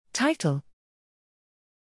Title: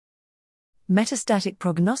 Metastatic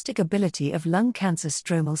prognostic ability of lung cancer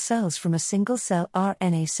stromal cells from a single-cell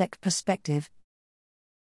RNA-seq perspective.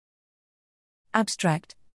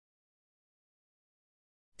 Abstract: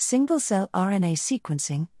 Single-cell RNA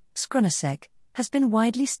sequencing, RNA-seq, has been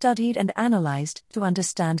widely studied and analyzed to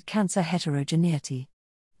understand cancer heterogeneity.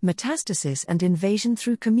 Metastasis and invasion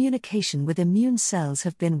through communication with immune cells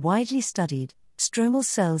have been widely studied. Stromal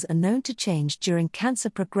cells are known to change during cancer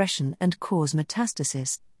progression and cause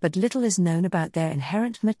metastasis, but little is known about their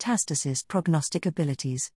inherent metastasis prognostic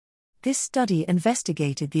abilities. This study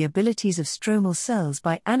investigated the abilities of stromal cells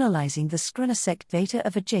by analyzing the RNA-seq data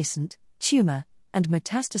of adjacent, tumor, and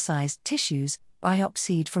metastasized tissues,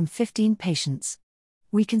 biopsied from 15 patients.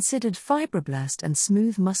 We considered fibroblast and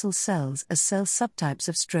smooth muscle cells as cell subtypes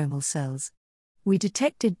of stromal cells. We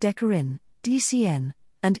detected decorin, DCN,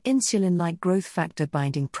 and insulin-like growth factor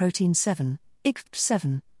binding protein 7,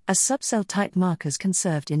 IGF-7, as subcell-type markers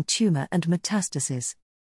conserved in tumor and metastasis.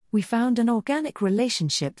 We found an organic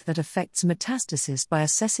relationship that affects metastasis by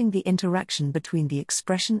assessing the interaction between the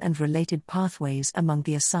expression and related pathways among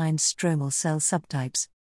the assigned stromal cell subtypes.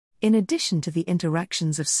 In addition to the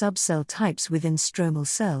interactions of subcell types within stromal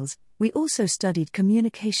cells, we also studied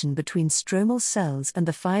communication between stromal cells and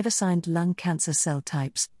the 5 assigned lung cancer cell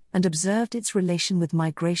types, and observed its relation with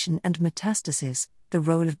migration and metastasis. The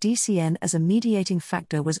role of DCN as a mediating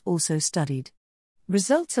factor was also studied.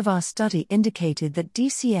 Results of our study indicated that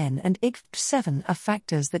DCN and IGF-7 are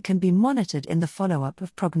factors that can be monitored in the follow-up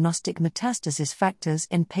of prognostic metastasis factors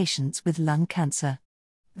in patients with lung cancer.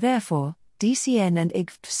 Therefore, DCN and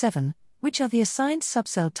IGF-7, which are the assigned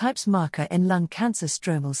subcell types marker in lung cancer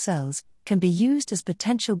stromal cells, can be used as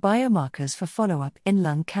potential biomarkers for follow-up in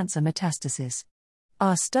lung cancer metastasis.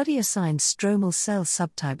 Our study assigned stromal cell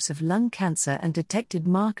subtypes of lung cancer and detected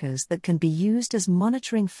markers that can be used as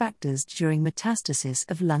monitoring factors during metastasis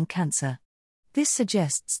of lung cancer. This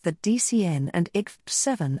suggests that DCN and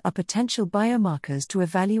IGF-7 are potential biomarkers to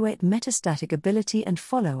evaluate metastatic ability and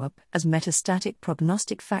follow-up as metastatic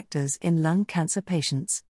prognostic factors in lung cancer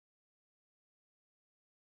patients.